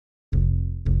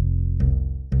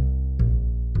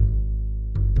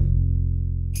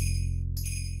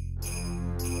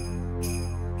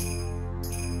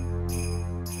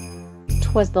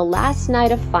'Twas the last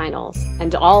night of finals,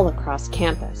 and all across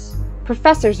campus,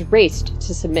 professors raced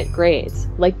to submit grades,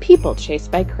 like people chased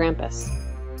by Krampus.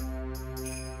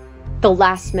 The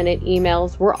last-minute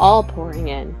emails were all pouring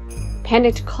in,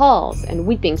 panicked calls and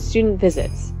weeping student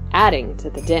visits, adding to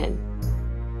the din.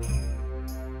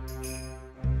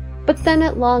 But then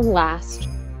at long last,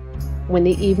 when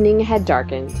the evening had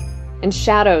darkened, and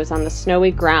shadows on the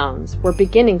snowy grounds were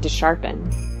beginning to sharpen,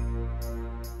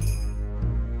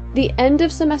 the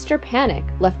end-of-semester panic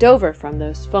left over from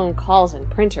those phone calls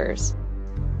and printers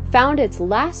found its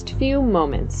last few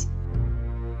moments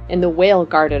in the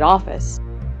whale-guarded office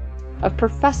of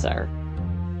Professor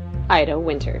Ida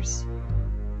Winters.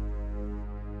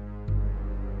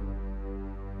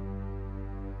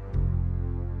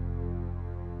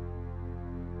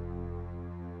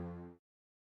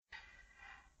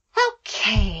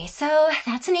 Okay, so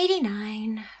that's an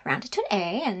 89, rounded to an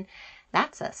A, and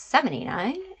that's a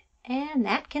 79, and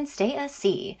that can stay a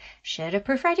C. Should have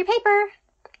proofread your paper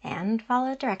and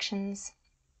followed directions.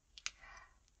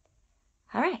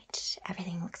 All right,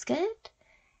 everything looks good.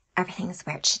 Everything's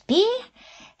where it should be.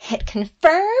 Hit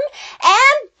confirm,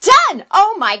 and done!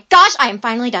 Oh my gosh, I am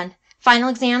finally done. Final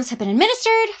exams have been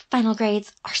administered, final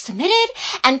grades are submitted,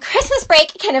 and Christmas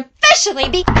break can officially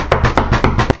begin.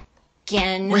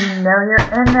 We know you're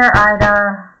in there,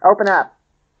 Ida. Open up.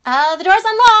 The door's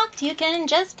unlocked. You can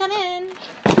just come in.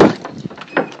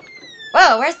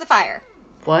 Whoa, where's the fire?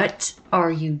 What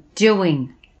are you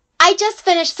doing? I just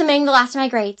finished submitting the last of my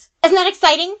grades. Isn't that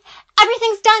exciting?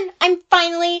 Everything's done. I'm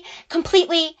finally,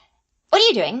 completely... What are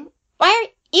you doing?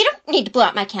 You don't need to blow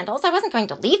out my candles. I wasn't going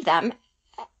to leave them.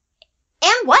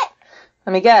 And what?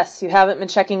 Let me guess, you haven't been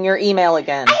checking your email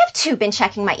again. I have too been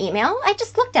checking my email. I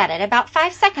just looked at it about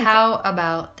 5 seconds ago. How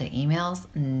about the emails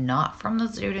not from the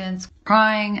students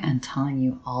crying and telling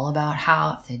you all about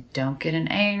how if they don't get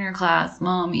an A in your class,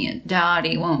 mommy and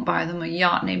daddy won't buy them a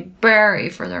yacht named Barry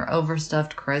for their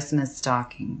overstuffed Christmas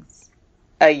stockings?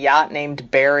 A yacht named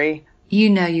Barry?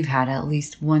 You know you've had at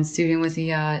least one student with a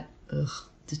yacht. Ugh,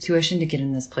 the tuition to get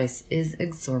in this place is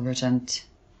exorbitant.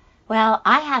 Well,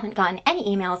 I haven't gotten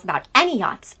any emails about any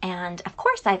yachts, and of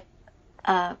course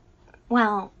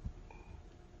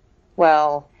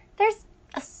well, there's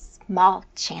a small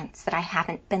chance that I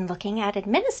haven't been looking at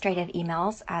administrative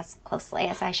emails as closely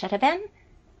as I should have been.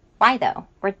 Why, though?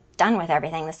 We're done with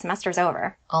everything. The semester's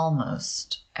over.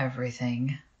 Almost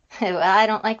everything. Well, I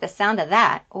don't like the sound of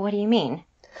that. What do you mean?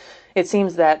 It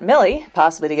seems that Millie,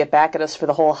 possibly to get back at us for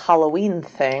the whole Halloween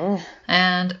thing,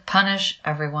 and punish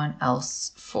everyone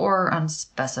else for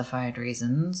unspecified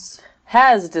reasons,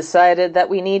 has decided that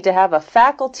we need to have a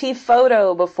faculty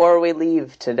photo before we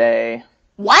leave today.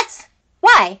 What?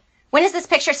 Why? When is this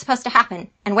picture supposed to happen?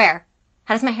 And where?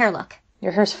 How does my hair look?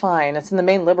 Your hair's fine. It's in the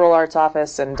main liberal arts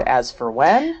office, and as for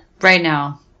when? Right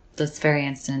now. This very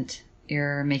instant.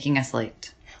 You're making us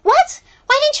late. What?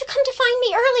 Why didn't you come to find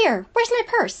me earlier? Where's my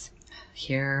purse?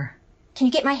 Here. Can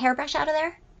you get my hairbrush out of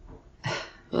there?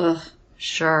 Ugh,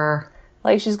 sure.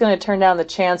 Like she's going to turn down the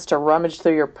chance to rummage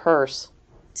through your purse.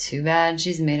 Too bad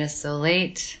she's made us so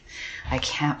late. I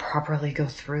can't properly go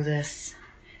through this.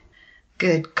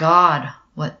 Good God,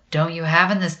 what don't you have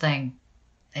in this thing?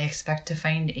 I expect to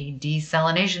find a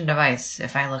desalination device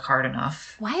if I look hard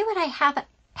enough. Why would I have a...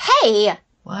 Hey!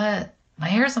 What? My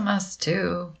hair's a mess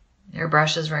too. Your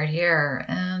brush is right here,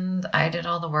 and I did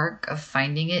all the work of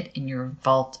finding it in your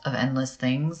vault of endless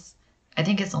things. I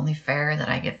think it's only fair that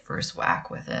I get first whack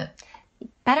with it. You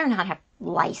better not have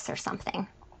lice or something.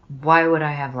 Why would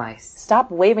I have lice?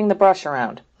 Stop waving the brush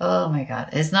around. Oh my God.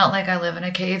 It's not like I live in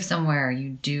a cave somewhere.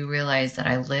 You do realize that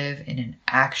I live in an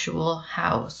actual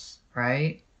house,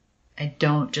 right? I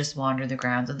don't just wander the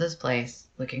grounds of this place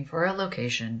looking for a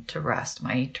location to rest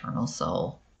my eternal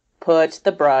soul. Put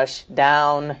the brush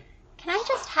down. Can I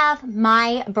just have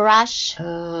my brush?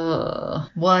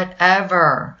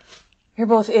 Whatever. You're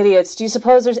both idiots. Do you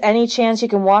suppose there's any chance you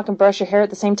can walk and brush your hair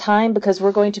at the same time? Because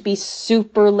we're going to be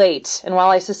super late. And while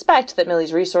I suspect that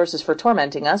Millie's resources for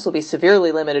tormenting us will be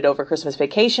severely limited over Christmas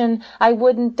vacation, I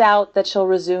wouldn't doubt that she'll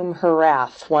resume her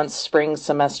wrath once spring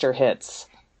semester hits.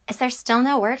 Is there still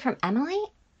no word from Emily?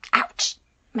 Ouch!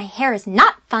 My hair is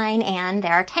not fine and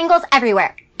there are tangles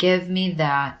everywhere. Give me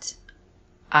that.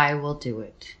 I will do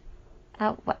it.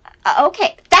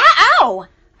 Okay. Ow!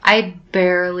 I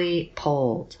barely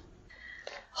pulled.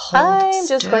 I'm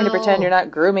just going to pretend you're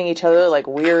not grooming each other like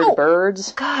weird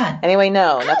birds. God. Anyway,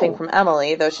 no, nothing from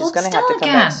Emily, though she's going to have to come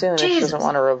back soon if she Jesus. doesn't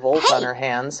want a revolt on her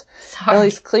hands. Sorry.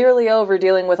 Emily's clearly over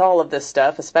dealing with all of this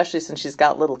stuff, especially since she's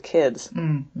got little kids.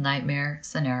 Nightmare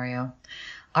scenario.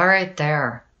 All right,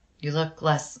 there. You look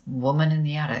less woman in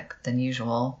the attic than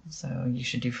usual, so you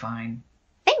should do fine.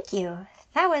 Thank you.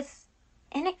 That was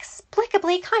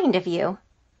inexplicably kind of you.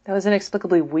 That was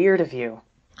inexplicably weird of you.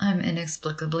 I'm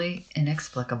inexplicably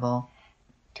inexplicable.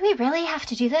 Do we really have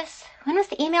to do this? When was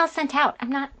the email sent out? I'm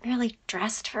not really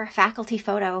dressed for a faculty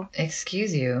photo.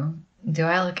 Excuse you, do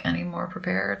I look any more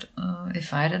prepared?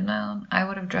 If I'd have known, I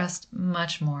would have dressed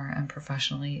much more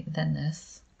unprofessionally than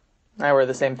this. I wear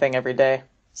the same thing every day.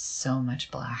 So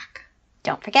much black.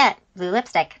 Don't forget, blue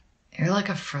lipstick. You're like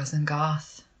a frozen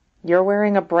goth. You're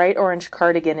wearing a bright orange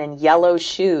cardigan and yellow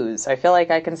shoes. I feel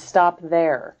like I can stop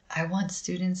there. I want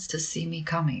students to see me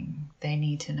coming. They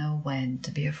need to know when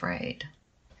to be afraid.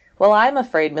 Well, I'm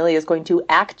afraid Millie is going to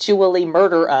actually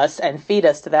murder us and feed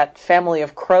us to that family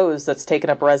of crows that's taken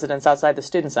up residence outside the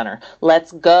student center.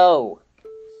 Let's go.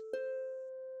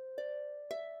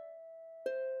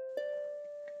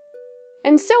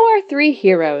 And so our three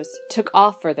heroes took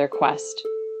off for their quest,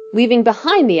 leaving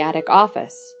behind the attic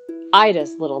office,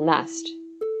 Ida's little nest.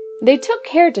 They took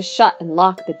care to shut and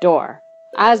lock the door,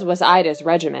 as was Ida's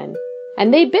regimen,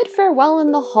 and they bid farewell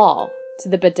in the hall to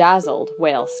the bedazzled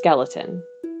whale skeleton.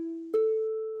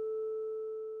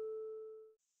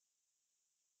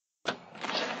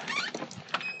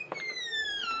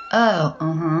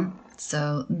 Oh,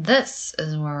 So this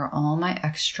is where all my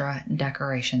extra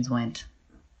decorations went.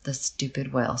 The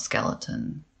stupid whale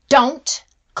skeleton. Don't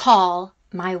call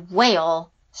my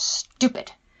whale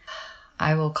stupid.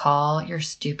 I will call your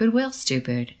stupid whale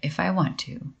stupid if I want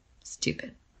to.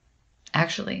 Stupid.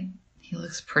 Actually, he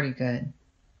looks pretty good.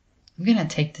 I'm gonna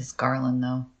take this garland,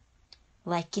 though.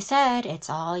 Like you said, it's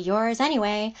all yours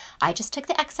anyway. I just took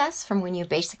the excess from when you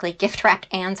basically gift-wrapped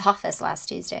Anne's office last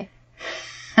Tuesday.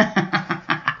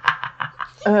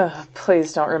 Ugh,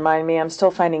 please don't remind me. I'm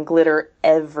still finding glitter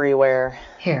everywhere.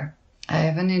 Here, I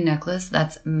have a new necklace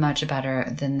that's much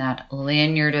better than that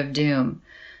lanyard of doom.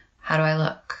 How do I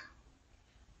look?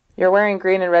 You're wearing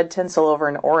green and red tinsel over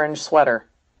an orange sweater.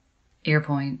 Ear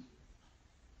point.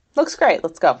 Looks great.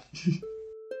 Let's go.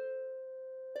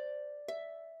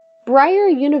 Briar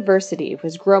University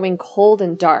was growing cold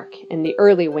and dark in the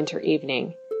early winter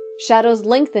evening, shadows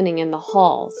lengthening in the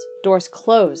halls, doors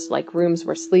closed like rooms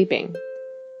were sleeping.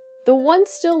 The ones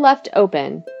still left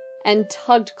open and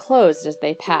tugged closed as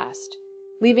they passed,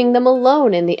 leaving them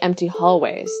alone in the empty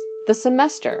hallways, the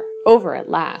semester over at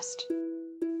last.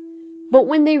 But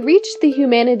when they reached the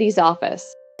humanities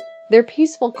office, their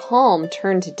peaceful calm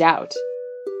turned to doubt.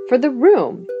 For the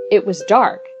room, it was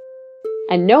dark,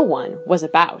 and no one was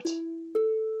about.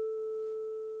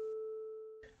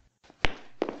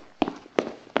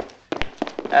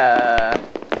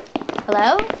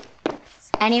 Hello? Is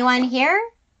anyone here?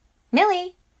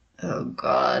 Millie? Oh,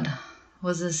 God.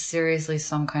 Was this seriously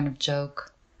some kind of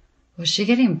joke? Was she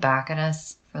getting back at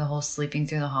us for the whole sleeping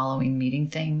through the Halloween meeting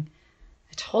thing?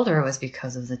 I told her it was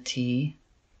because of the tea.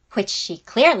 Which she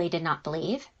clearly did not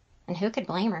believe. And who could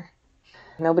blame her?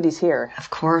 Nobody's here. Of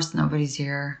course nobody's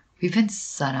here. We've been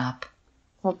set up.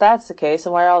 Well, if that's the case,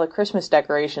 then why are all the Christmas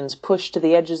decorations pushed to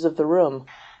the edges of the room?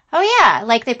 Oh yeah,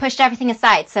 like they pushed everything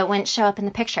aside so it wouldn't show up in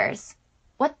the pictures.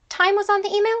 What time was on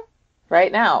the email?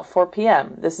 Right now, 4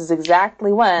 p.m. This is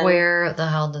exactly when... Where the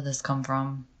hell did this come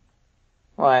from?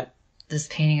 What? This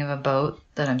painting of a boat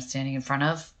that I'm standing in front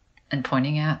of and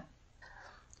pointing at?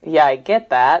 Yeah, I get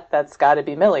that. That's gotta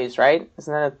be Millie's, right?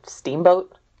 Isn't that a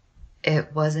steamboat?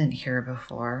 It wasn't here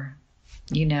before.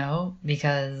 You know,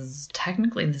 because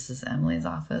technically this is Emily's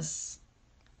office.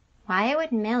 Why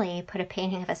would Millie put a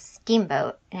painting of a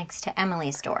steamboat next to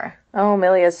Emily's door? Oh,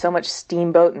 Millie has so much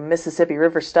steamboat and Mississippi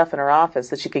River stuff in her office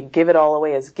that she could give it all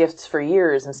away as gifts for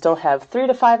years and still have 3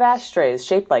 to 5 ashtrays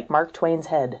shaped like Mark Twain's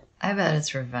head. I bet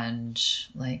it's revenge.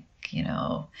 Like, you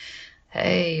know,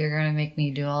 hey, you're going to make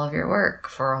me do all of your work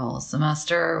for a whole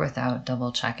semester without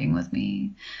double checking with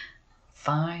me.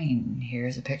 Fine,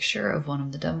 here's a picture of one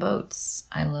of the dumb boats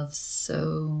I love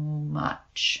so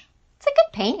much. It's a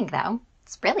good painting, though.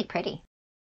 It's really pretty.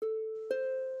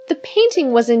 The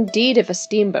painting was indeed of a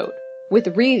steamboat,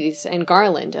 with wreaths and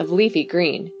garland of leafy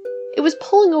green. It was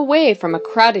pulling away from a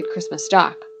crowded Christmas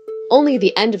dock. Only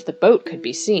the end of the boat could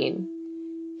be seen.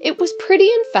 It was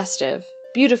pretty and festive,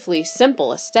 beautifully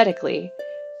simple aesthetically,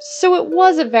 so it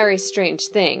was a very strange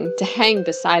thing to hang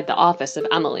beside the office of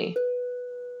Emily.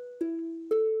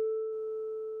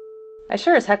 I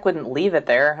sure as heck wouldn't leave it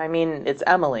there. I mean, it's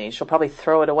Emily. She'll probably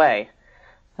throw it away.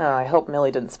 Oh, I hope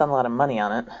Millie didn't spend a lot of money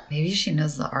on it. Maybe she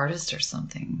knows the artist or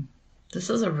something. This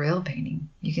is a real painting.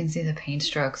 You can see the paint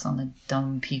strokes on the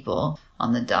dumb people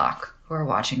on the dock who are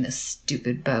watching this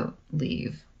stupid boat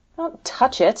leave. Don't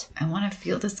touch it. I want to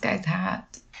feel this guy's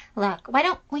hat. Look, why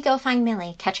don't we go find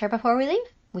Millie, catch her before we leave?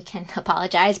 We can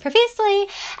apologize profusely,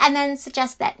 and then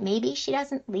suggest that maybe she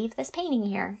doesn't leave this painting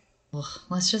here. Ugh,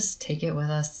 let's just take it with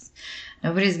us.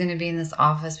 Nobody's going to be in this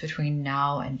office between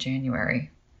now and January.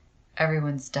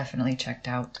 Everyone's definitely checked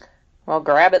out. Well,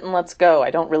 grab it and let's go.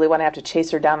 I don't really want to have to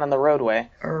chase her down on the roadway.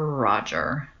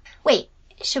 Roger. Wait,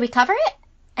 should we cover it?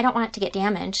 I don't want it to get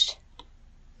damaged.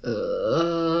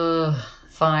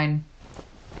 Fine.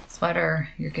 Sweater,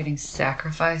 you're getting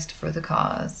sacrificed for the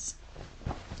cause.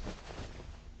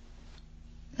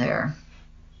 There.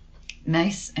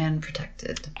 Nice and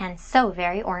protected. And so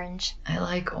very orange. I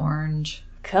like orange.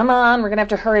 Come on, we're going to have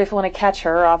to hurry if we want to catch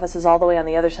her. Her office is all the way on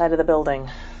the other side of the building.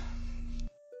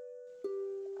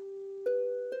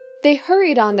 They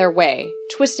hurried on their way,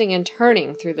 twisting and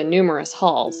turning through the numerous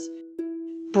halls.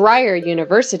 Briar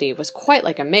University was quite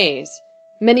like a maze.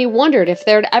 Many wondered if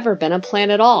there had ever been a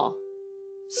plan at all.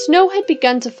 Snow had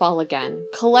begun to fall again,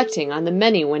 collecting on the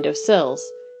many window sills.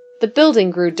 The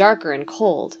building grew darker and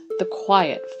cold, the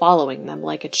quiet following them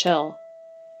like a chill.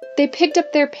 They picked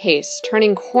up their pace,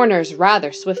 turning corners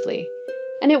rather swiftly,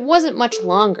 and it wasn't much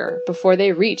longer before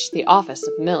they reached the office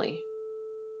of Millie.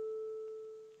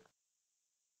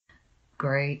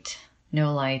 Great.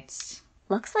 No lights.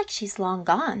 Looks like she's long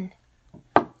gone.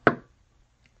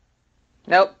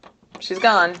 Nope, she's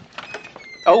gone.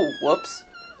 Oh, whoops.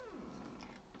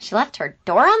 She left her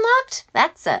door unlocked?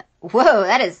 Whoa,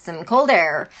 that is some cold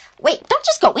air. Wait, don't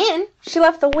just go in. She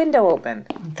left the window open.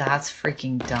 That's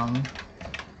freaking dumb.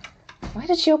 Why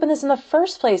did she open this in the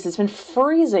first place? It's been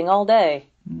freezing all day.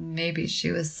 Maybe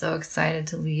she was so excited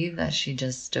to leave that she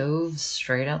just dove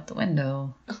straight out the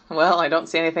window. Well, I don't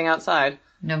see anything outside.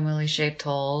 No Millie-shaped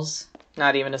holes.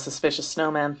 Not even a suspicious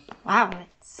snowman. Wow,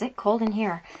 it's sick cold in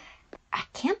here. I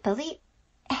can't believe...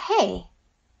 Hey,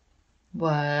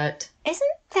 What?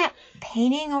 isn't that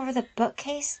painting over the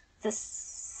bookcase the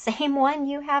same one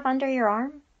you have under your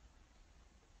arm?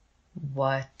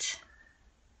 What?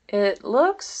 It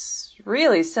looks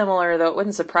really similar, though it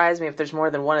wouldn't surprise me if there's more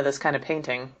than one of this kind of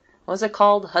painting. What was it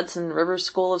called? Hudson River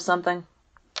School of something?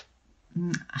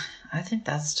 I think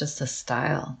that's just a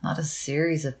style, not a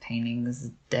series of paintings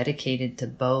dedicated to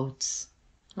boats.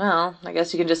 Well, I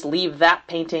guess you can just leave that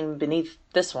painting beneath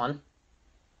this one.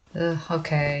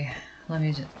 Okay. Let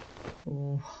me just...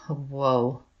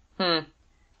 Whoa.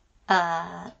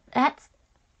 That's...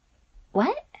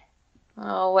 What?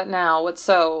 Oh, what now? What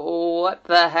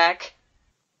the heck?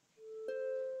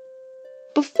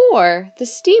 Before, the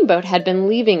steamboat had been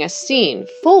leaving a scene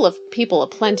full of people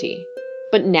aplenty,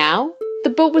 but now the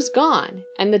boat was gone,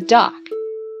 and the dock,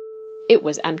 it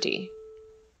was empty.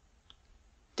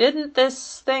 Didn't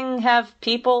this thing have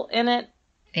people in it?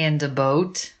 And a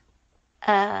boat?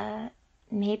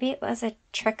 Maybe it was a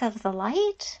trick of the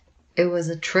light? It was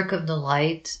a trick of the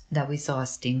light that we saw a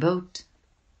steamboat?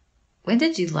 When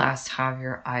did you last have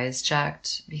your eyes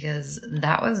checked? Because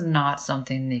that was not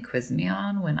something they quizzed me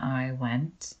on when I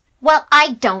went. Well,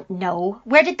 I don't know.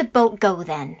 Where did the boat go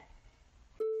then?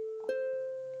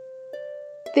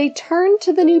 They turned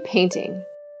to the new painting,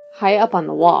 high up on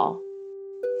the wall,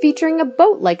 featuring a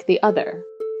boat like the other,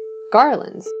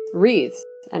 garlands, wreaths,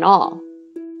 and all.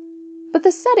 But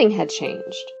the setting had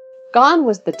changed. Gone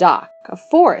was the dock, a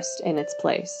forest in its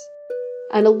place,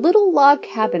 and a little log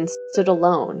cabin stood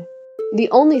alone, the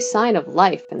only sign of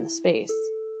life in the space.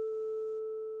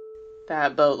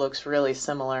 That boat looks really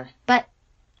similar. But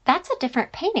that's a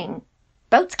different painting.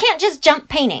 Boats can't just jump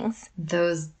paintings.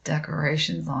 Those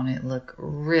decorations on it look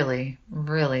really,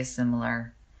 really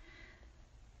similar.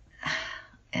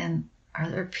 And are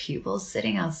there people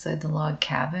sitting outside the log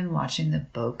cabin watching the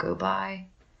boat go by?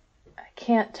 I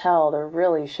can't tell. They're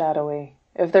really shadowy.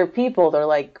 If they're people, they're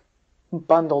like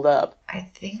bundled up. I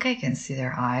think I can see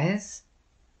their eyes.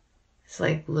 It's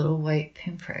like little white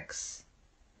pinpricks.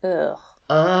 Ugh.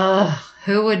 Ugh,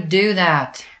 who would do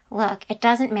that? Look, it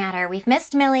doesn't matter. We've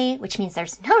missed Millie, which means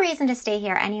there's no reason to stay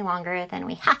here any longer than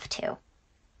we have to.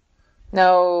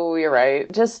 No, you're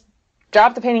right. Just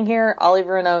drop the painting here. I'll leave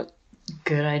her a note.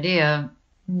 Good idea.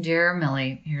 Dear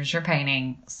Millie, here's your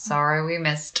painting. Sorry we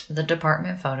missed the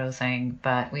department photo thing,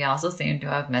 but we also seem to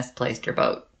have misplaced your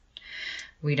boat.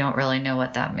 We don't really know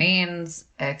what that means,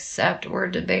 except we're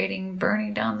debating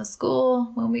burning down the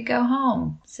school when we go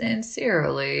home.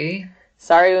 Sincerely.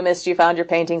 Sorry we missed you. Found your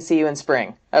painting. See you in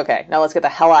spring. Okay, now let's get the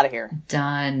hell out of here.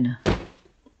 Done.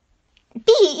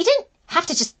 B, you didn't have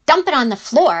to just dump it on the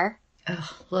floor.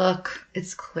 Ugh, look,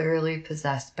 it's clearly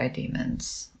possessed by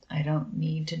demons. I don't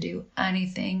need to do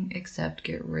anything except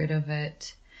get rid of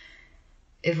it.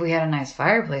 If we had a nice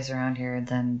fireplace around here,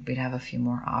 then we'd have a few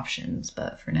more options.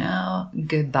 But for now,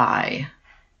 goodbye.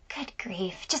 good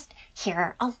grief. Just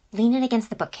here, I'll lean it against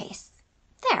the bookcase.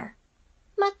 There.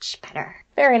 Much better.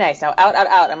 Very nice. Now out, out,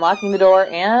 out. I'm locking the door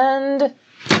and...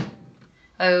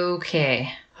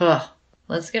 Okay. Huh.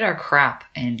 Let's get our crap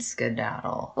and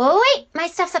skedaddle. Oh, wait, my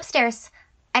stuff's upstairs.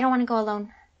 I don't want to go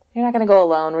alone. You're not going to go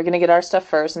alone. We're going to get our stuff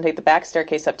first and take the back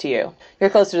staircase up to you. You're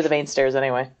closer to the main stairs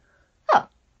anyway. Oh,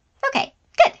 okay,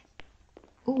 good.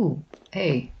 Ooh,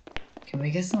 hey, can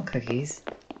we get some cookies?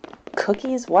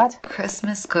 Cookies? What?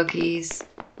 Christmas cookies.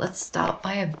 Let's stop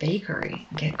by a bakery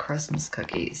and get Christmas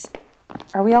cookies.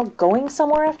 Are we all going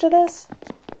somewhere after this?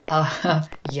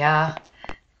 Yeah.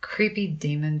 Creepy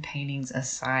demon paintings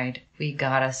aside, we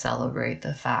gotta celebrate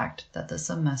the fact that the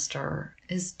semester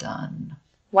is done.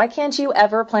 Why can't you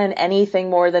ever plan anything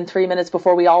more than 3 minutes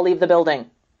before we all leave the building?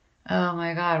 Oh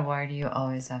my god, why do you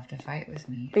always have to fight with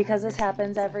me? Because this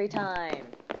happens every time.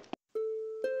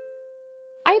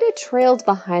 Ida trailed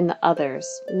behind the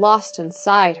others, lost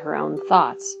inside her own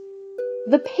thoughts.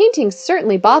 The paintings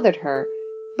certainly bothered her,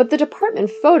 but the department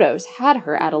photos had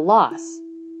her at a loss.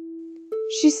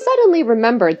 She suddenly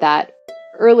remembered that,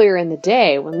 earlier in the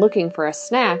day when looking for a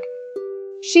snack,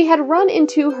 she had run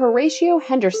into Horatio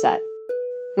Hendersett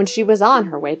when she was on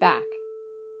her way back.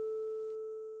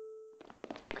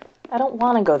 I don't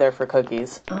want to go there for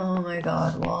cookies. Oh my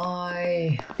god,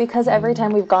 why? Because every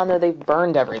time we've gone there, they've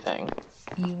burned everything.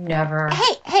 You never...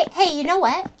 Hey, you know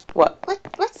what? What?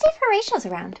 Let's see if Horatio's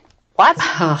around. What?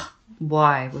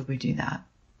 Why would we do that?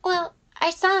 Well, I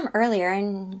saw him earlier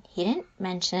and he didn't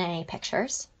mention any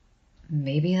pictures.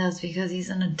 Maybe that's because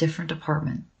he's in a different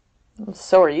department.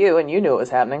 So are you, and you knew it was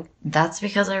happening. That's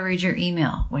because I read your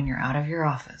email when you're out of your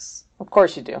office. Of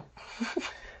course you do.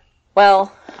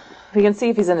 Well, we can see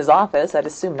if he's in his office. I'd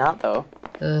assume not, though.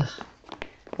 Ugh.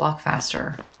 Walk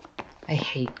faster. I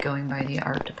hate going by the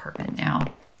art department now.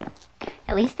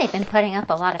 At least they've been putting up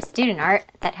a lot of student art.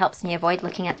 That helps me avoid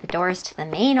looking at the doors to the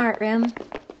main art room.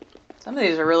 Some of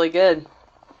these are really good.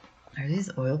 Are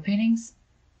these oil paintings?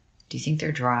 Do you think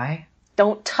they're dry?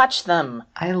 Don't touch them.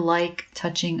 I like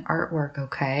touching artwork,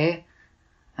 okay?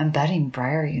 I'm betting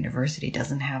Briar University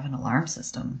doesn't have an alarm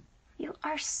system. You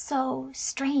are so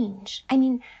strange. I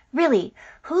mean, really,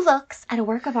 who looks at a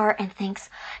work of art and thinks,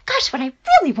 gosh, what I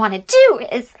really want to do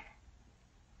is...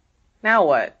 Now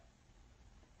what?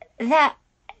 That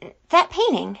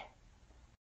painting.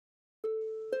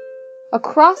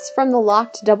 Across from the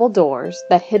locked double doors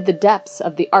that hid the depths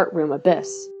of the art room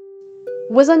abyss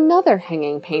was another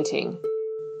hanging painting,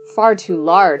 far too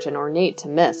large and ornate to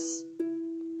miss.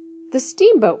 The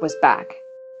steamboat was back,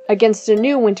 against a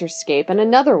new winterscape and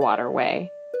another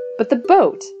waterway, but the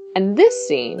boat and this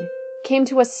scene came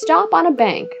to a stop on a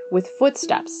bank with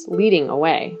footsteps leading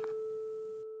away.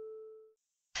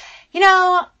 You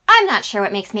know, I'm not sure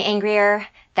what makes me angrier,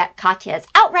 that Katya is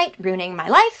outright ruining my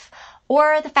life,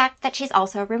 or the fact that she's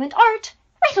also ruined art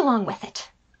right along with it.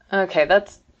 Okay,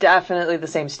 that's definitely the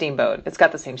same steamboat. It's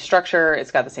got the same structure,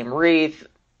 it's got the same wreath.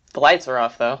 The lights are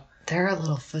off, though. There are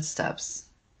little footsteps.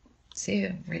 See,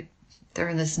 right there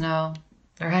in the snow.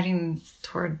 They're heading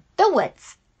toward... The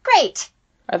woods. Great.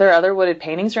 Are there other wooded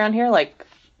paintings around here, like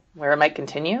where it might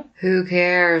continue? Who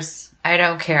cares? I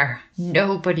don't care.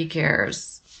 Nobody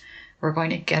cares. We're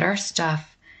going to get our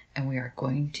stuff, and we are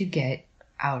going to get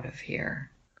out of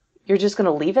here. You're just going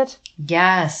to leave it?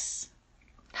 Yes.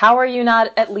 How are you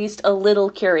not at least a little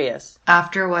curious?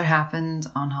 After what happened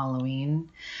on Halloween,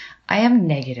 I am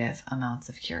negative amounts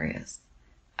of curious.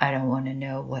 I don't want to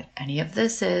know what any of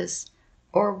this is,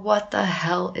 or what the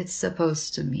hell it's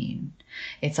supposed to mean.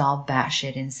 It's all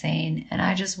batshit insane, and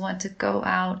I just want to go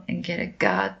out and get a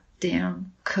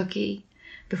goddamn cookie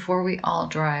before we all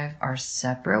drive our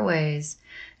separate ways,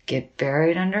 get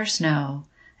buried under snow,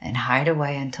 and hide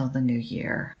away until the new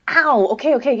year. Ow!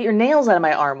 Okay, get your nails out of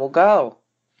my arm. We'll go.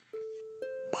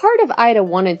 Part of Ida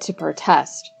wanted to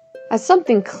protest, as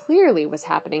something clearly was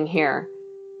happening here.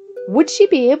 Would she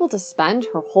be able to spend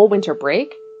her whole winter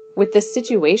break, with this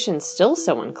situation still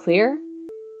so unclear?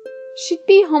 She'd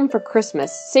be home for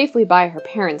Christmas, safely by her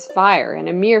parents' fire in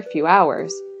a mere few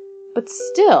hours, but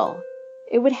still,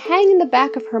 it would hang in the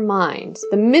back of her mind,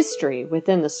 the mystery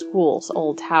within the school's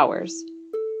old towers.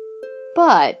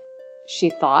 But, she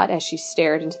thought as she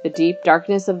stared into the deep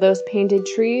darkness of those painted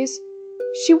trees,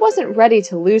 she wasn't ready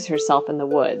to lose herself in the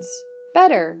woods.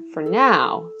 Better, for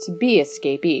now, to be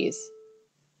escapees.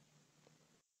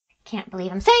 Can't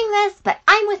believe I'm saying this, but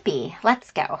I'm with B.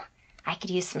 Let's go. I could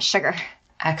use some sugar.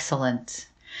 Excellent.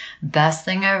 Best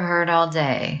thing I've heard all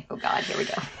day. Oh God, here we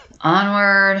go.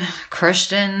 Onward,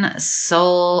 Christian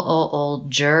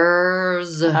soldiers.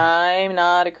 I'm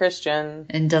not a Christian.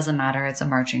 It doesn't matter, it's a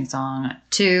marching song.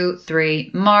 2,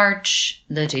 3, march.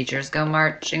 The teachers go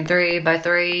marching 3 by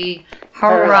 3.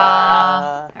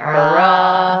 Hurrah!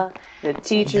 Hurrah! The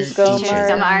teachers go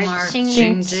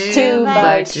marching 2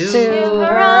 by 2.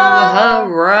 Hurrah!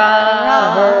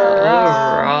 Hurrah!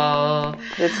 Hurrah!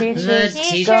 The teachers go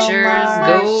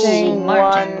marching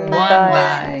 1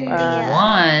 by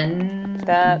 1.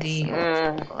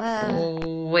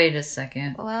 Wait a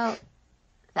second. Well,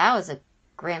 that was a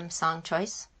grim song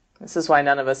choice. This is why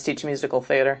none of us teach musical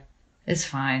theater. It's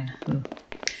fine.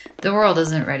 The world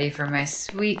isn't ready for my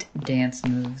sweet dance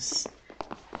moves.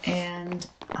 And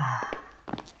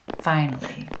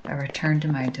finally, I return to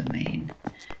my domain.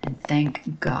 And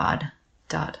thank God.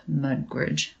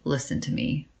 Mudbridge, listen to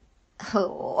me.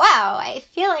 Oh, wow, I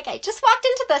feel like I just walked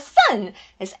into the sun.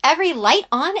 Is every light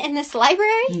on in this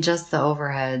library? Just the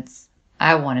overheads.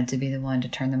 I wanted to be the one to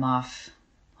turn them off.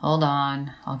 Hold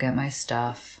on, I'll get my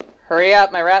stuff. Hurry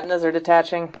up, my retinas are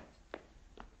detaching.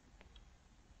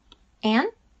 Anne?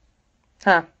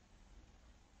 Huh.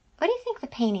 What do you think the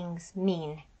paintings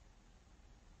mean?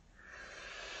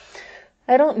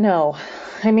 I don't know.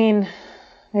 I mean,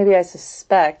 maybe I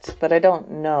suspect, but I don't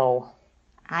know.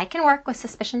 I can work with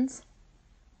suspicions.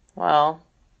 Well,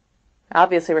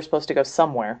 obviously we're supposed to go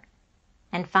somewhere.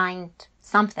 And find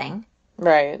something.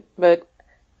 Right, but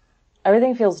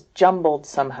everything feels jumbled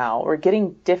somehow. We're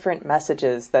getting different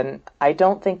messages, then I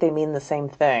don't think they mean the same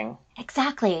thing.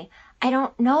 Exactly. I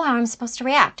don't know how I'm supposed to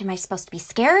react. Am I supposed to be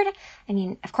scared? I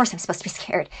mean, of course I'm supposed to be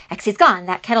scared. Exie's gone.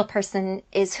 That kettle person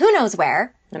is who knows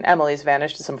where. And Emily's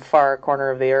vanished to some far corner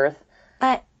of the earth.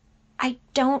 But I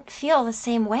don't feel the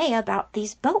same way about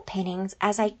these boat paintings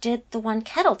as I did the one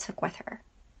Kettle took with her.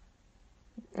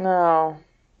 No,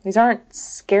 these aren't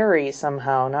scary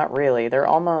somehow. Not really. They're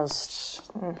almost...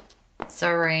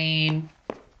 Serene,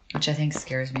 which I think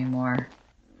scares me more.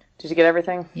 Did you get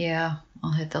everything? Yeah,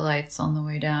 I'll hit the lights on the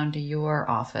way down to your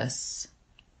office.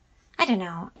 I don't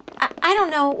know. I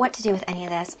don't know what to do with any of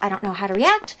this. I don't know how to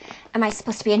react. Am I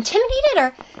supposed to be intimidated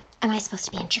or am I supposed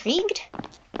to be intrigued?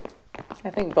 I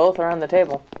think both are on the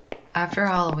table. After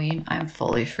Halloween, I'm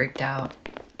fully freaked out.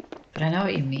 But I know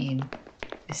what you mean.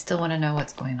 I still want to know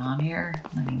what's going on here.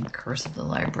 I mean, Curse of the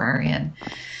Librarian.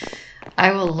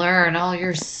 I will learn all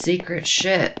your secret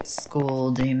shit,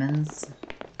 school demons.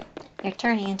 You're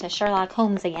turning into Sherlock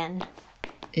Holmes again.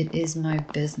 It is my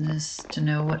business to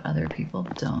know what other people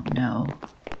don't know.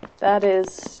 That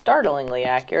is startlingly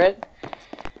accurate.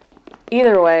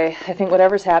 Either way, I think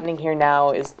whatever's happening here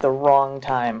now is the wrong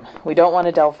time. We don't want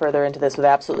to delve further into this with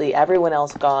absolutely everyone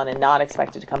else gone and not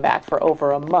expected to come back for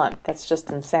over a month. That's just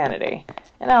insanity.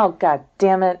 And oh, god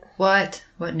damn it. What?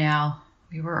 What now?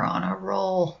 We were on a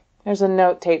roll. There's a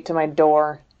note taped to my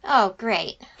door. Oh,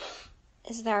 great.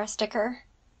 Is there a sticker?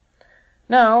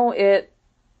 No, it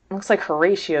looks like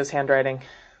Horatio's handwriting.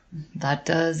 That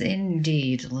does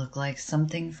indeed look like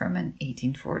something from an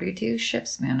 1842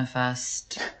 ship's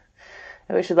manifest.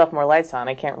 I wish you'd left more lights on.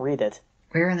 I can't read it.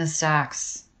 We're in the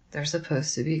stacks. They're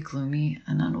supposed to be gloomy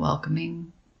and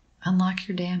unwelcoming. Unlock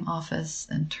your damn office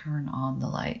and turn on the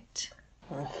light.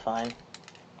 Fine.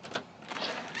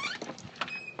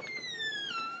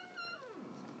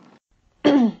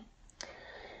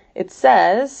 It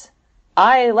says,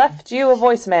 I left you a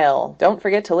voicemail. Don't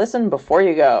forget to listen before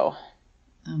you go.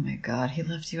 Oh my god, he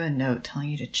left you a note telling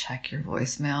you to check your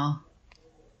voicemail.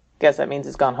 Guess that means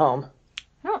he's gone home.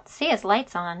 I don't see his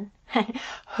lights on. Oh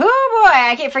boy,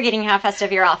 I keep forgetting how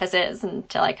festive your office is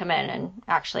until I come in and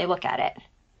actually look at it.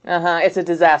 It's a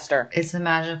disaster. It's a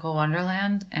magical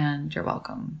wonderland, and you're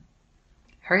welcome.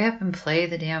 Hurry up and play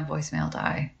the damn voicemail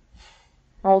die.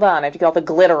 Hold on, I have to get all the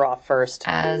glitter off first.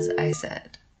 As I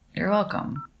said, you're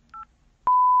welcome.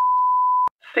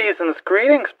 Season's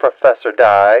greetings, Professor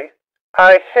Dye.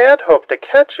 I had hoped to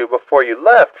catch you before you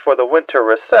left for the winter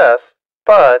recess,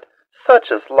 but such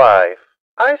is life.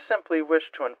 I simply wish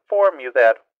to inform you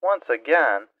that, once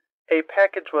again, a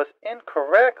package was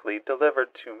incorrectly delivered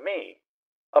to me.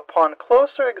 Upon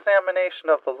closer examination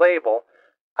of the label,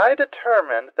 I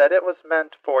determined that it was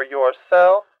meant for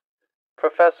yourself,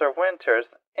 Professor Winters,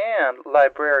 and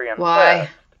Librarian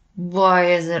West. Why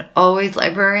is it always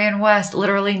Librarian West?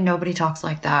 Literally nobody talks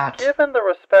like that. Given the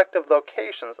respective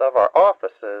locations of our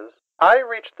offices, I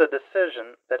reached the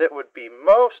decision that it would be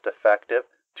most effective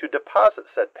to deposit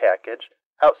said package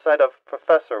outside of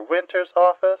Professor Winters'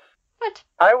 office. What?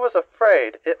 I was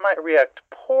afraid it might react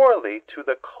poorly to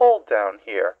the cold down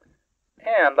here,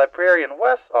 and Librarian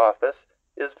West's office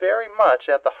is very much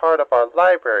at the heart of our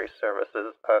library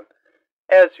services, and,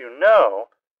 as you know,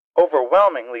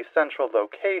 overwhelmingly central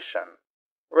location.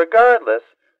 Regardless,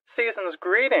 season's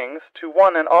greetings to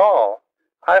one and all.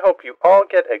 I hope you all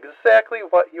get exactly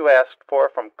what you asked for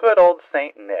from good old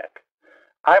St. Nick.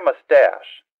 I must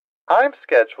dash. I'm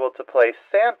scheduled to play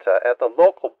Santa at the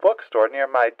local bookstore near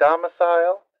my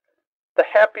domicile. The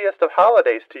happiest of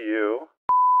holidays to you.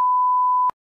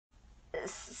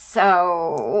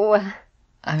 So...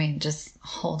 I mean, just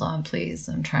hold on, please.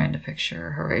 I'm trying to picture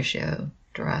Horatio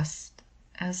dressed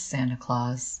as Santa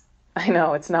Claus. I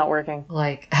know, it's not working.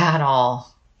 Like, at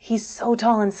all. He's so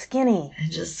tall and skinny.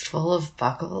 And just full of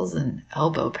buckles and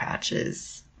elbow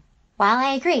patches. While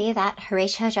I agree that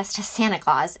Horatio dressed as Santa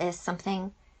Claus is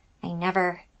something I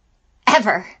never,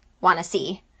 ever want to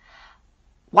see,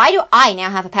 why do I now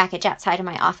have a package outside of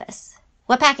my office?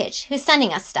 What package? Who's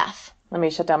sending us stuff? Let me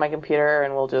shut down my computer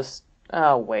and we'll just...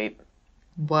 Oh, wait.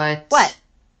 What? What?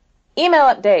 Email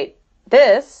update.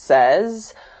 This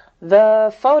says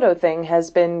the photo thing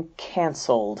has been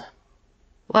canceled.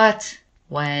 What?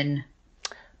 When?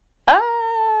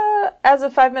 As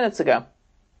of 5 minutes ago.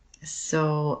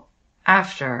 So,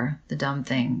 after the dumb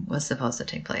thing was supposed to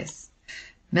take place.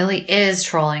 Millie is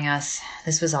trolling us.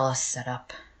 This was all a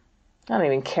setup. I don't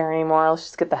even care anymore. Let's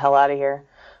just get the hell out of here.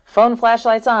 Phone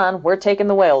flashlights on. We're taking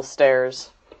the whale stairs.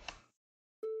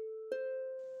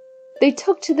 They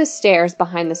took to the stairs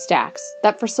behind the stacks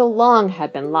that for so long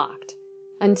had been locked,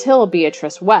 until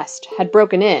Beatrice West had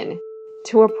broken in,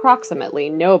 to approximately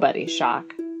nobody's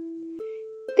shock.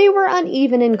 They were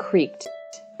uneven and creaked,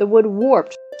 the wood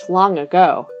warped long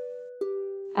ago,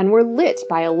 and were lit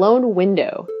by a lone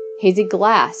window, hazy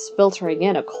glass filtering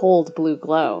in a cold blue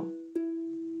glow.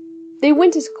 They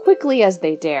went as quickly as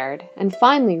they dared, and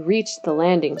finally reached the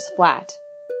landing's flat,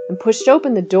 and pushed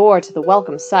open the door to the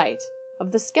welcome sight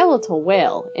of the skeletal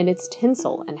whale in its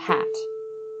tinsel and hat.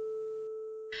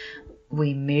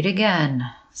 We meet again,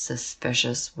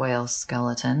 suspicious whale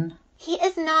skeleton. He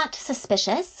is not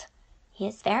suspicious. He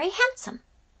is very handsome.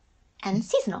 And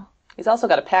seasonal. He's also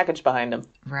got a package behind him.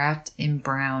 Wrapped in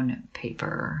brown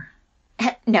paper.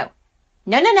 No.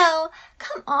 No.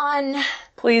 Come on.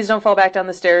 Please don't fall back down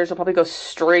the stairs. We'll probably go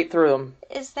straight through them.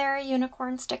 Is there a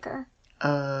unicorn sticker?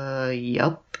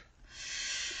 Yup.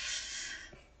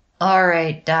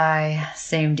 Alright, Di.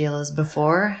 Same deal as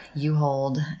before. You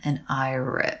hold and I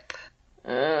rip.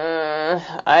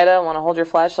 Ida, want to hold your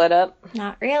flashlight up?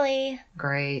 Not really.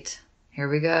 Great. Here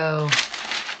we go.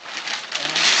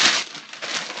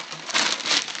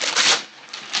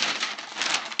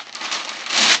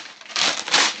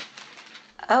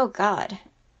 Oh, God.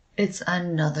 It's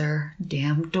another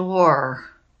damn door.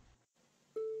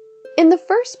 In the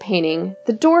first painting,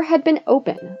 the door had been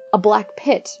open, a black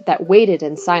pit that waited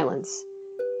in silence.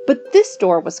 But this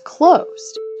door was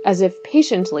closed, as if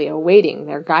patiently awaiting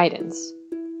their guidance.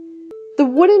 The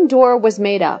wooden door was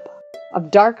made up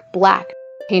of dark black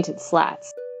painted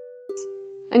slats,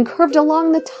 and curved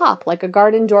along the top like a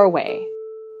garden doorway,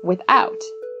 without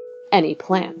any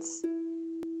plants.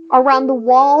 Around the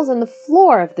walls and the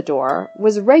floor of the door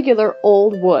was regular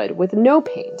old wood with no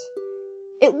paint.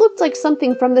 It looked like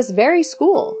something from this very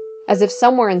school, as if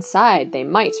somewhere inside they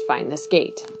might find this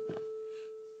gate.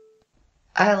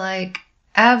 I like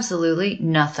absolutely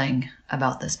nothing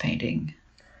about this painting.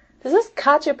 Does this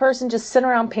Katya person just sit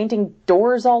around painting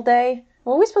doors all day?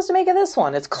 What are we supposed to make of this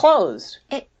one? It's closed.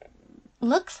 It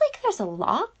looks like there's a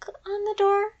lock on the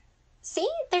door. See?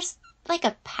 There's like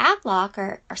a padlock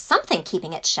or something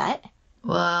keeping it shut.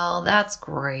 Well, that's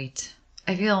great.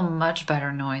 I feel much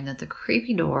better knowing that the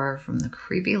creepy door from the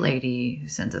creepy lady who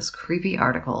sent us creepy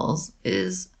articles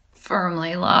is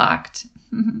firmly locked.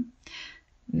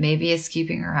 Maybe it's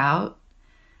keeping her out.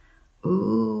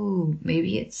 Ooh,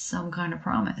 maybe it's some kind of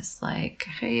promise. Like,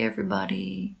 hey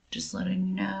everybody, just letting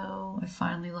you know, I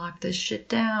finally locked this shit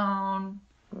down.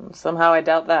 Somehow I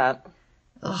doubt that.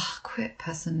 Ugh, quit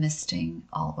pessimisting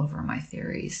all over my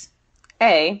theories.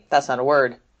 A, that's not a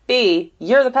word. B,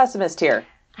 you're the pessimist here.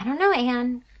 I don't know,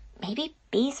 Anne. Maybe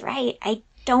B's right. I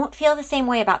don't feel the same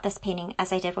way about this painting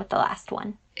as I did with the last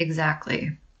one.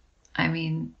 Exactly. I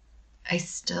mean, I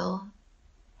still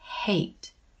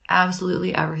hate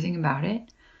absolutely everything about it,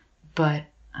 but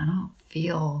I don't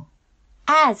feel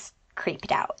as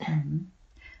creeped out. Mm-hmm.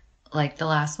 Like the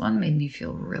last one made me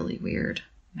feel really weird.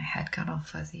 My head got all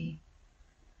fuzzy.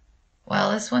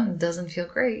 Well, this one doesn't feel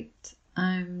great.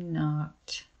 I'm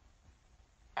not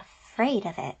afraid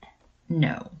of it.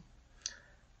 No.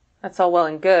 That's all well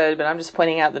and good, but I'm just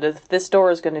pointing out that if this door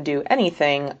is going to do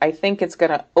anything, I think it's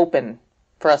going to open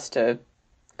for us to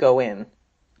go in.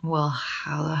 Well,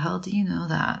 how the hell do you know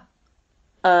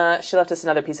that? She left us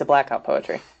another piece of blackout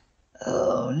poetry.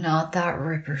 Oh, not that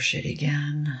Ripper shit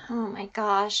again. Oh my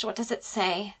gosh, what does it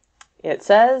say? It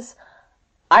says,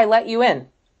 I let you in.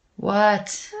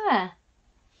 What? Huh.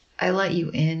 I let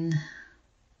you in?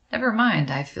 Never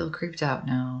mind, I feel creeped out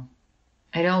now.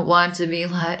 I don't want to be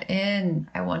let in.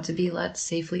 I want to be let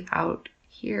safely out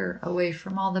here, away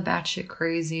from all the batshit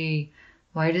crazy.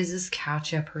 Why does this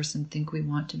Katya person think we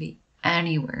want to be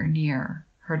anywhere near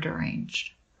her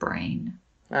deranged brain?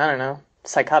 I don't know.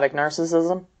 Psychotic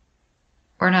narcissism?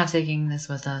 We're not taking this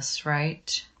with us,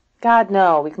 right? God,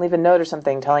 no. We can leave a note or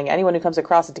something telling anyone who comes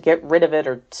across it to get rid of it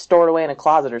or store it away in a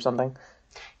closet or something.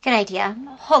 Good idea.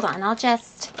 Hold on, I'll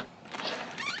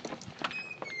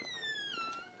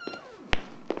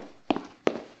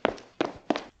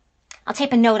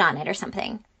tape a note on it or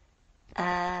something.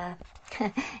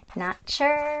 Not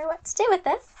sure what to do with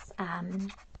this.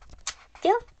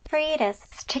 Feel free to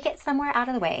stick it somewhere out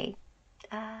of the way.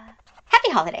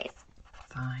 Happy holidays.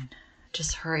 Fine.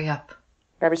 Just hurry up.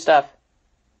 Grab your stuff.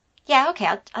 Yeah, okay,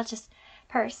 I'll just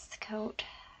purse, coat,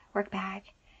 work bag.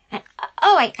 And,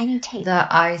 I need tape. The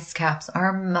ice caps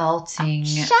are melting.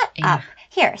 Shut up.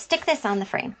 Here, stick this on the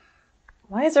frame.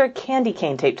 Why is there a candy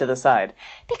cane taped to the side?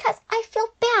 Because I feel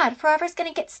bad for whoever's going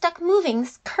to get stuck moving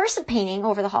this cursed painting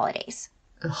over the holidays.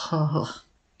 Ugh,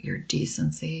 your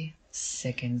decency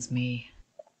sickens me.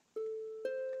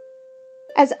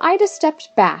 As Ida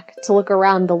stepped back to look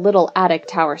around the little attic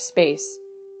tower space,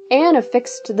 Anne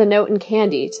affixed the note and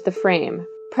candy to the frame,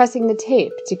 pressing the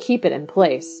tape to keep it in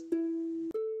place.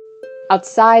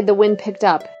 Outside, the wind picked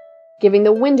up, giving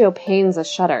the window panes a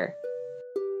shudder.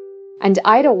 And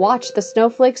Ida watched the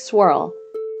snowflakes swirl,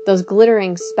 those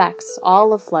glittering specks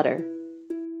all aflutter.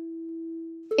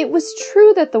 It was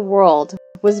true that the world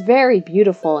was very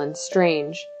beautiful and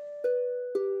strange.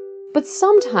 But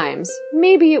sometimes,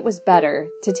 maybe it was better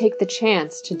to take the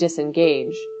chance to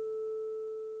disengage.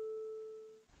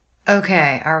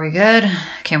 Okay, are we good?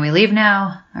 Can we leave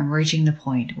now? I'm reaching the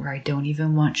point where I don't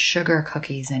even want sugar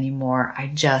cookies anymore. I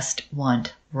just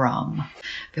want rum.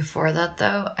 Before that,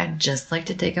 though, I'd just like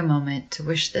to take a moment to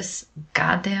wish this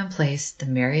goddamn place the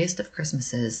merriest of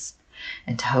Christmases,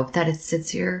 and to hope that it sits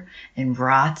here and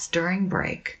rots during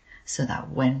break, so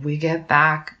that when we get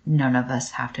back, none of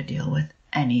us have to deal with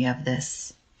any of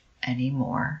this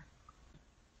anymore.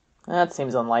 That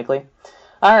seems unlikely.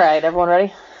 All right, everyone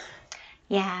ready?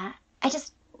 Yeah,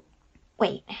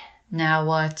 wait. Now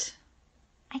what?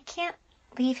 I can't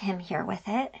leave him here with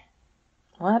it.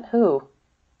 What? Who?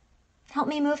 Help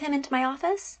me move him into my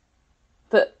office?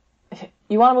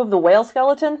 You want to move the whale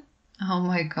skeleton? Oh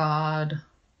my god.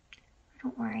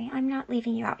 Don't worry, I'm not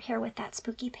leaving you out here with that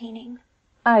spooky painting.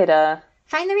 Ida.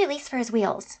 Find the release for his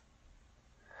wheels.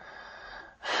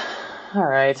 All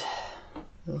right.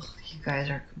 Ugh, you guys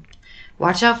are...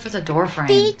 Watch out for the door frame.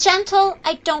 Be gentle.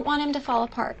 I don't want him to fall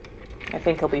apart. I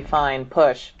think he'll be fine.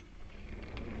 Push.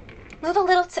 Move a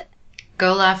little to...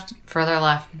 Go left, further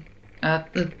left.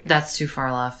 That's too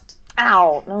far left.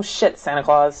 Ow! No shit, Santa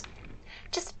Claus.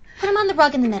 Just put him on the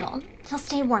rug in the middle. He'll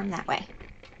stay warm that way.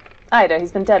 Ida,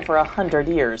 he's been dead for 100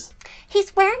 years.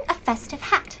 He's wearing a festive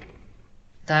hat.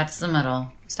 That's the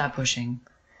middle. Stop pushing.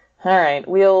 All right,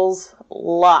 wheels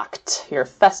locked. Your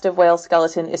festive whale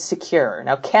skeleton is secure.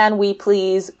 Now can we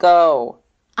please go?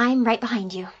 I'm right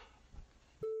behind you.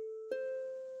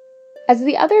 As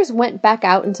the others went back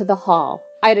out into the hall,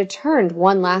 Ida turned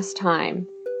one last time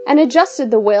and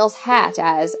adjusted the whale's hat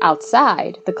as,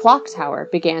 outside, the clock tower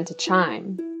began to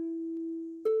chime.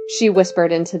 She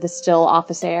whispered into the still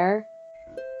office air.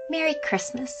 Merry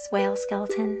Christmas, whale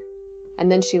skeleton.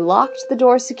 And then she locked the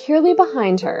door securely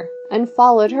behind her and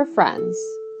followed her friends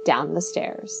down the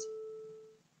stairs.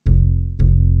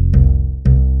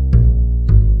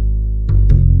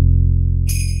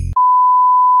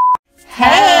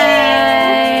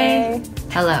 Hey!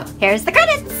 Hello. Here's the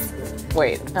credits.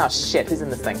 Wait, oh shit, who's in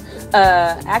this thing?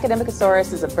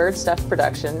 Academicosaurus is a bird stuff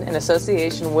production in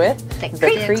association with The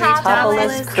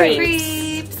Creeptopolis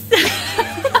Creeps.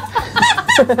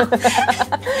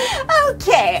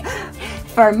 Okay.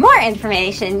 For more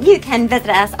information, you can visit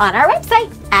us on our website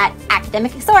at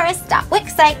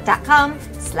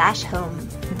academicosaurus.wixsite.com/home.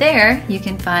 There, you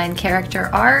can find character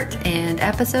art and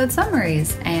episode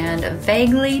summaries and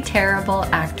vaguely terrible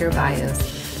actor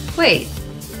bios. Wait,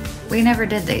 we never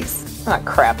did these. Ah,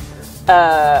 crap.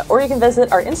 Or you can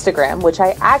visit our Instagram, which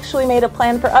I actually made a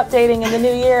plan for updating in the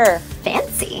new year.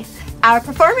 Fancy. Our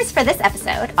performers for this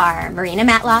episode are Maryna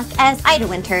Matlock as Ida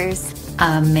Winters,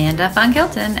 Amanda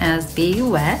Funk-Hilton as B.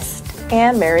 West,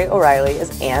 And Mary O'Reilly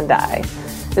as Ann Dye.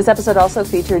 This episode also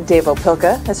featured Dave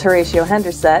Opilka as Horatio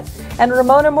Hendersett and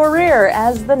Ramona Mourir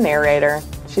as the narrator.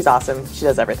 She's awesome. She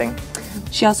does everything.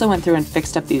 She also went through and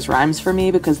fixed up these rhymes for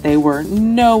me because they were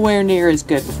nowhere near as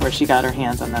good before she got her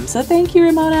hands on them. So thank you,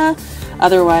 Ramona.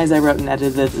 Otherwise, I wrote and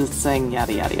edited this thing,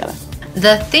 yada, yada, yada.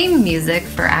 The theme music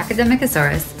for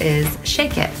Academicosaurus is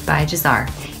Shake It by Jahzzar.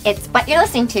 It's what you're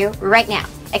listening to right now,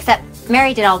 except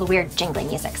Mary did all the weird jingling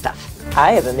music stuff.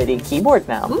 I have a MIDI keyboard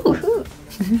now. Ooh.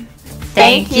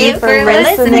 Thank you for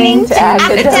listening to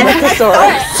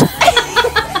Academicosaurus.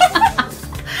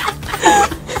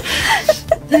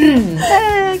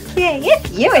 Okay,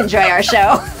 if you enjoy our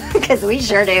show, because we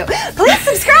sure do, please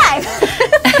subscribe.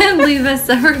 And leave us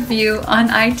a review on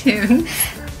iTunes.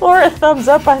 Or a thumbs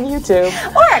up on YouTube.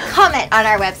 Or a comment on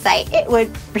our website. It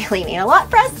would really mean a lot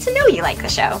for us to know you like the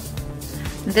show.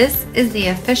 This is the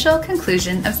official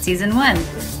conclusion of Season 1.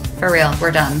 For real,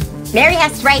 we're done. Mary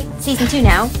has to write Season 2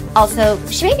 now. Also,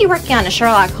 she may be working on a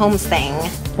Sherlock Holmes thing.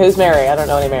 Who's Mary? I don't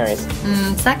know any Marys.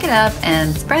 Suck it up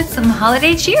and spread some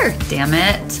holiday cheer, damn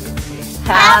it.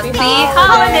 Happy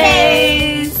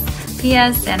holidays!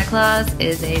 P.S. Santa Claus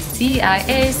is a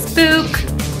CIA spook.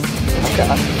 Oh,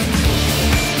 God.